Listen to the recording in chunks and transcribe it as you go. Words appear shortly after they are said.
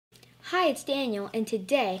Hi, it's Daniel, and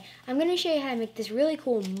today I'm going to show you how to make this really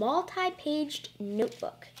cool multi-paged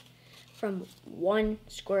notebook from one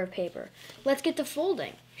square of paper. Let's get to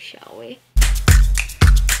folding, shall we?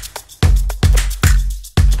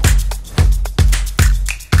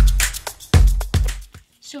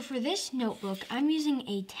 So for this notebook, I'm using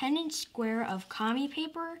a 10-inch square of kami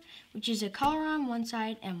paper, which is a color on one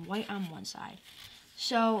side and white on one side.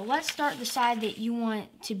 So let's start the side that you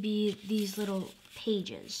want to be these little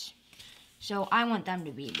pages. So I want them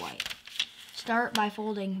to be white. Start by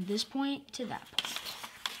folding this point to that point.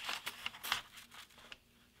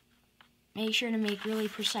 Make sure to make really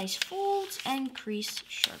precise folds and crease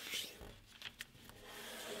sharply.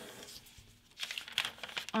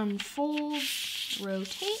 Unfold,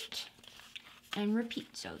 rotate, and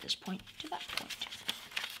repeat. So this point to that point.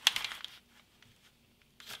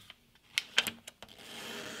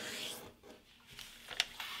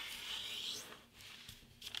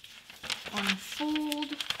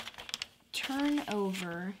 Unfold, turn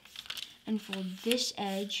over, and fold this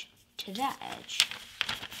edge to that edge.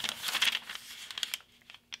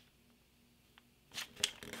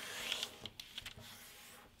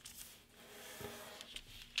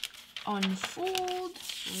 Unfold,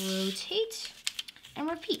 rotate, and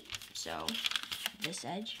repeat. So this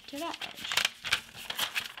edge to that edge.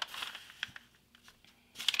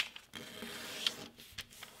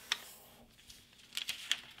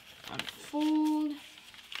 Unfold.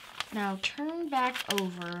 Now turn back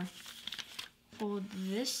over, fold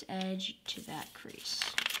this edge to that crease.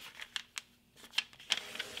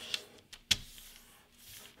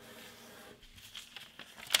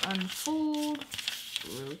 Unfold,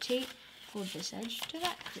 rotate, fold this edge to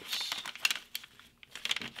that crease.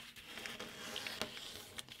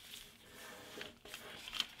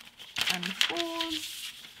 Unfold,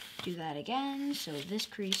 do that again, so this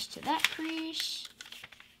crease to that crease.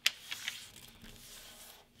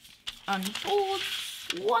 Unfold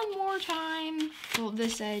one more time, fold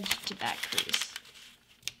this edge to that crease.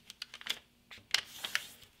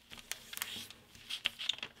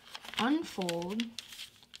 Unfold.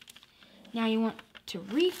 Now you want to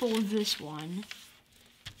refold this one,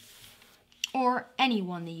 or any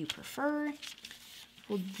one that you prefer.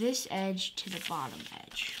 Fold this edge to the bottom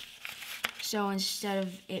edge. So instead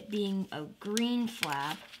of it being a green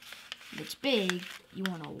flap that's big, you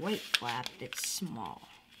want a white flap that's small.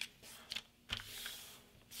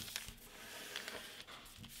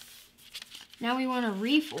 Now we want to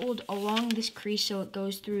refold along this crease so it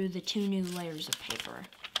goes through the two new layers of paper.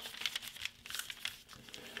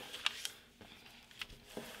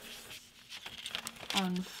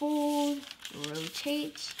 Unfold,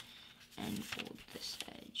 rotate, and fold this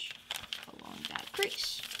edge along that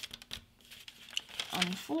crease.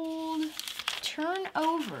 Unfold, turn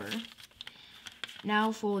over.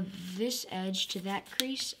 Now fold this edge to that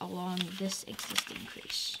crease along this existing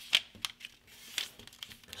crease.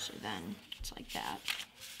 So then it's like that.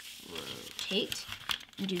 Rotate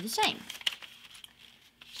and do the same.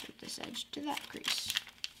 So this edge to that crease.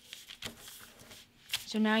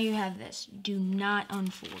 So now you have this. Do not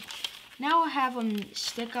unfold. Now I'll have them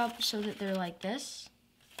stick up so that they're like this.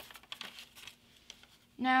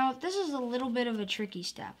 Now this is a little bit of a tricky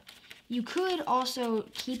step. You could also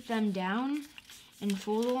keep them down and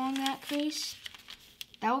fold along that crease.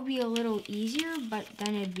 That would be a little easier, but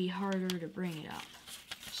then it'd be harder to bring it up.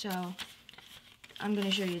 So I'm going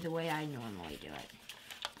to show you the way I normally do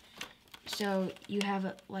it. So you have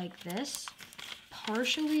it like this,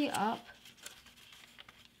 partially up,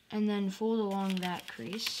 and then fold along that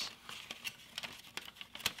crease.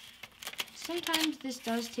 Sometimes this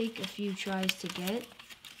does take a few tries to get.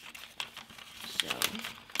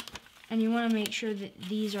 And you want to make sure that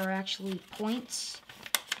these are actually points.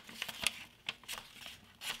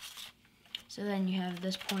 So then you have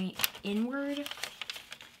this point inward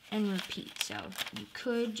and repeat. So you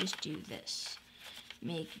could just do this.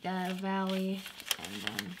 Make that a valley, and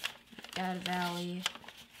then make that a valley,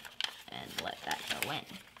 and let that go in.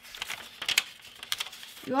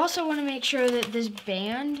 You also want to make sure that this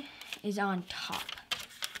band is on top.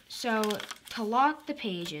 So to lock the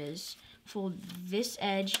pages, fold this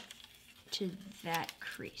edge to that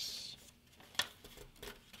crease.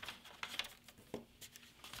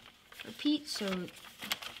 Repeat, so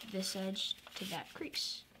this edge to that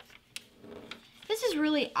crease. This is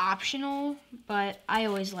really optional, but I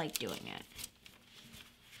always like doing it.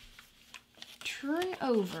 Turn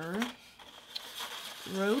over,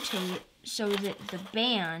 rotate so that the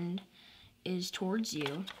band is towards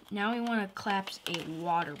you. Now we want to collapse a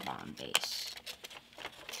water bomb base.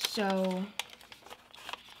 So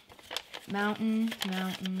mountain,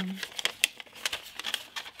 mountain,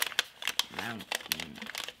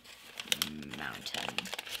 mountain.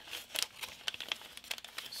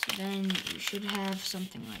 So then you should have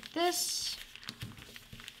something like this.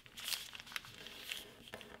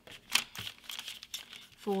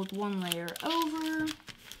 Fold one layer over,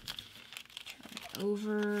 turn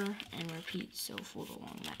over, and repeat. So fold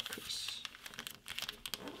along that crease.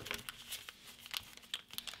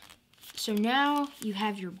 So now you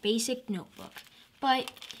have your basic notebook.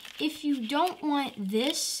 But if you don't want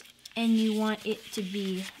this and you want it to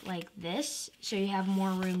be like this, so you have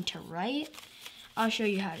more room to write, I'll show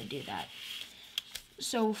you how to do that.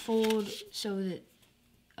 So fold so that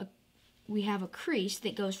we have a crease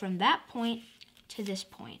that goes from that point to this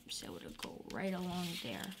point. So it'll go right along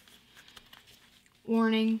there.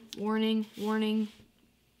 Warning, warning, warning.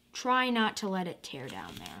 Try not to let it tear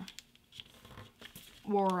down there.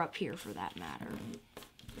 Or up here for that matter.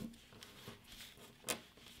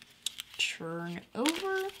 Turn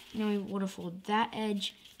over. Now we want to fold that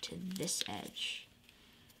edge to this edge.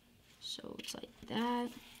 So it's like that.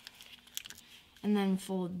 And then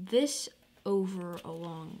fold this over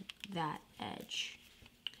along that edge.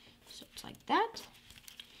 So it's like that.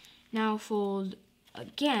 Now fold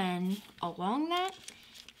again along that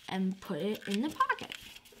and put it in the pocket.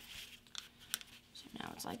 So now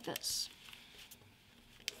it's like this.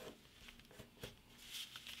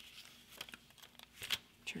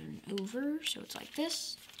 Turn over, so it's like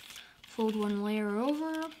this. Fold one layer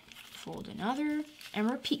over, fold another, and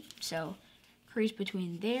repeat. So crease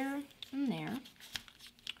between there and there.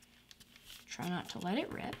 Try not to let it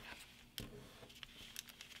rip.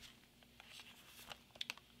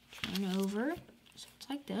 Turn over, so it's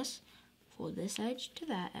like this. Fold this edge to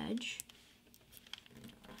that edge.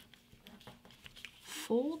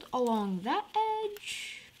 Fold along that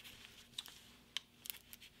edge.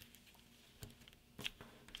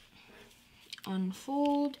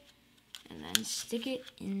 Unfold, and then stick it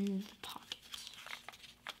in the pocket.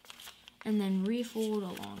 And then refold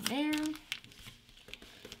along there.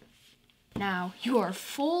 Now you are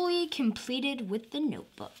fully completed with the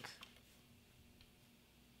notebook.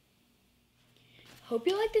 Hope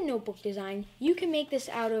you like the notebook design. You can make this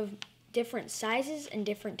out of different sizes and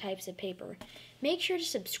different types of paper. Make sure to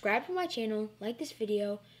subscribe to my channel, like this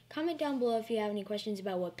video, comment down below if you have any questions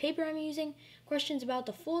about what paper I'm using, questions about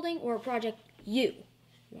the folding, or a project you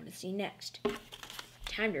want to see next.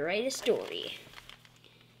 Time to write a story.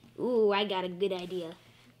 Ooh, I got a good idea.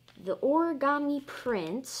 The Origami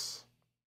Prince